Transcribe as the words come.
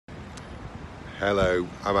Hello,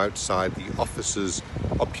 I'm outside the offices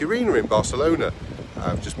of Purina in Barcelona.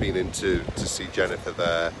 I've just been in to see Jennifer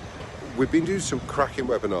there. We've been doing some cracking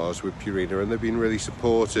webinars with Purina and they've been really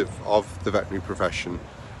supportive of the veterinary profession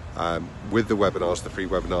with the webinars, the free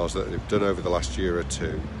webinars that they've done over the last year or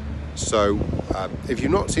two. So if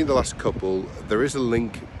you've not seen the last couple, there is a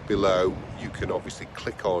link below. You can obviously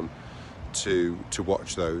click on to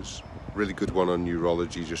watch those. Really good one on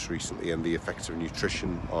neurology just recently and the effects of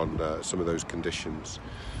nutrition on some of those conditions.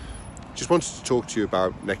 Just wanted to talk to you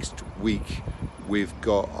about next week. We've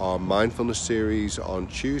got our mindfulness series on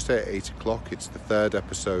Tuesday at 8 o'clock. It's the third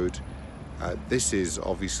episode. This is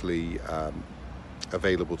obviously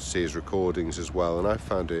available to see as recordings as well, and I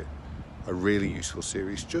found it a really useful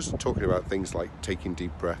series, just talking about things like taking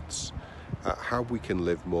deep breaths, how we can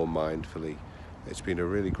live more mindfully. It's been a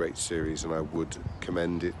really great series and I would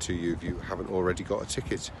commend it to you if you haven't already got a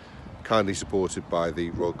ticket. Kindly supported by the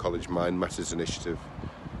Royal College Mind Matters Initiative.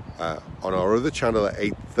 On our other channel at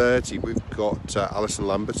 8:30 we've got Alison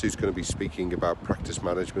Lambert, who's going to be speaking about practice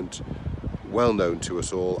management. Well known to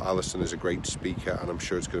us all. Alison is a great speaker and I'm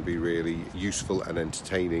sure it's going to be really useful and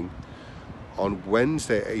entertaining. On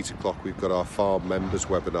Wednesday at 8 o'clock we've got our farm members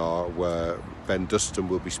webinar where Ben Dustin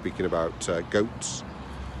will be speaking about goats.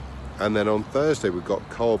 And then on Thursday we've got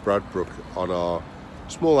Carl Bradbrook on our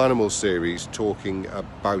small animal series talking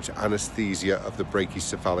about anaesthesia of the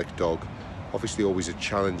brachycephalic dog. Obviously always a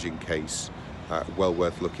challenging case, well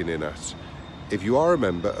worth looking in at. If you are a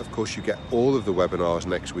member, of course you get all of the webinars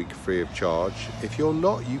next week free of charge. If you're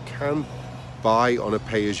not, you can buy on a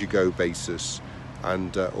pay-as-you-go basis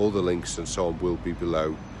and all the links and so on will be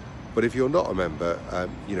below. But if you're not a member,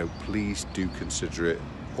 please do consider it.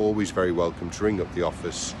 Always very welcome to ring up the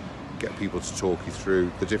office, get people to talk you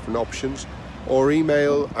through the different options, or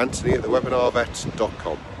email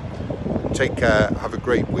Anthony@thewebinarvet.com. Take care, have a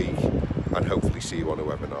great week, and hopefully see you on a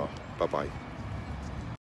webinar. Bye bye.